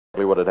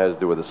exactly what it has to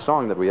do with the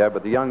song that we have,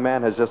 but the young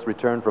man has just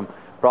returned from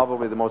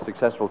probably the most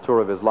successful tour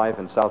of his life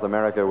in South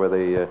America, where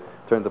they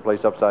turned the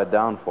place upside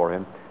down for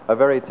him. A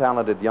very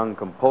talented young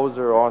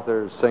composer,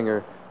 author,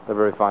 singer, a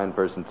very fine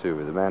person,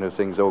 too. The man who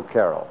sings "Oh,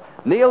 Carol,"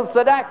 Neil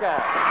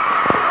Sedaka.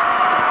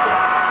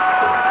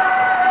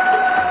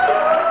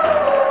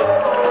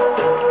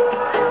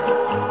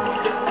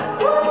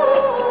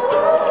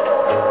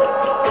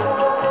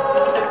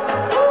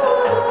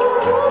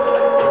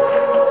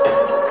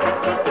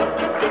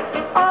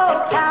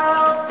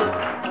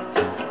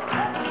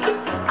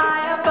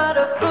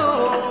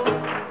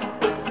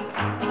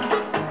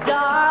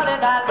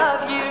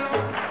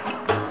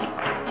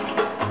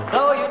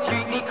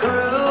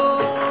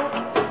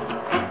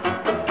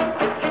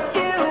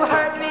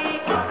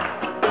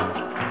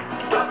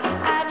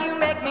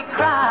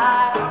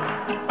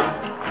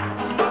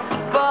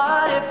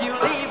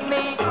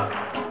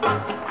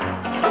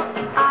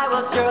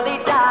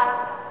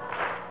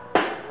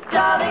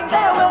 Darling,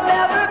 there will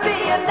never be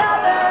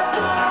another,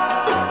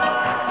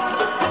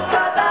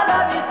 'cause I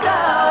love you so.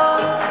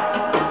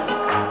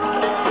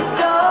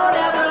 Don't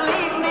ever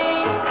leave me,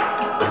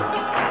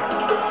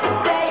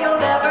 say you'll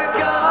never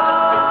go.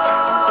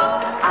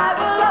 I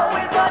will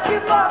always want you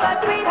for my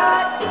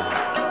sweetheart,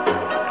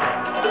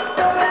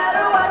 no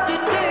matter what you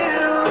do.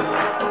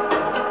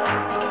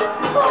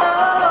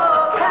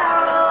 Oh,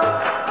 Carol,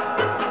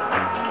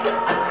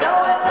 I'm so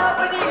in love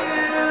with you.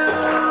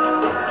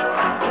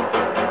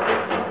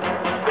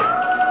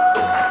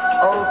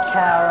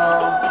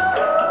 Carol,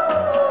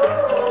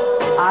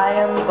 I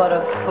am but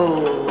a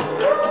fool.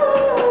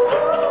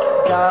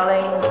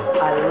 Darling,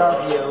 I love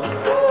you,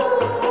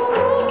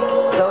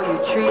 though you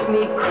treat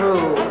me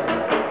cruel.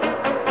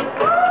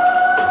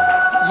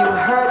 You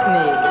hurt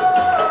me,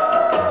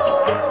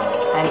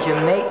 and you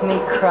make me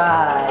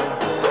cry.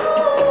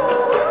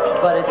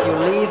 But if you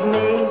leave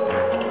me,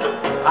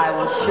 I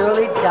will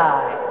surely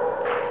die.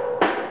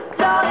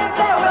 Darling,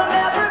 there will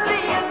never be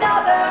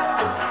another,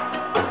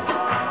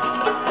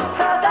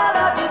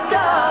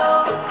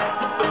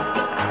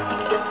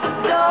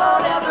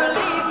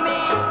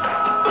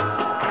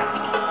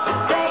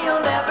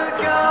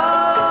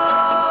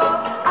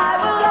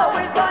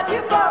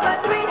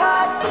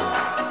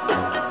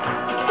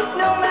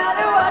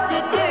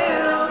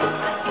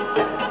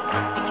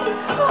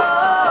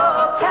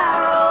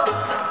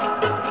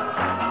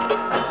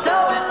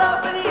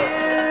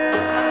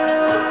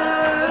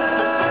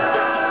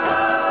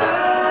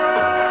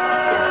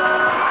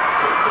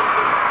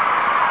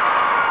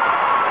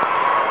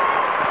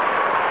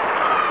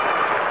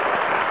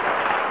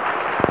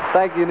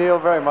 Thank you, Neil,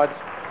 very much.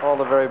 All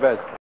the very best.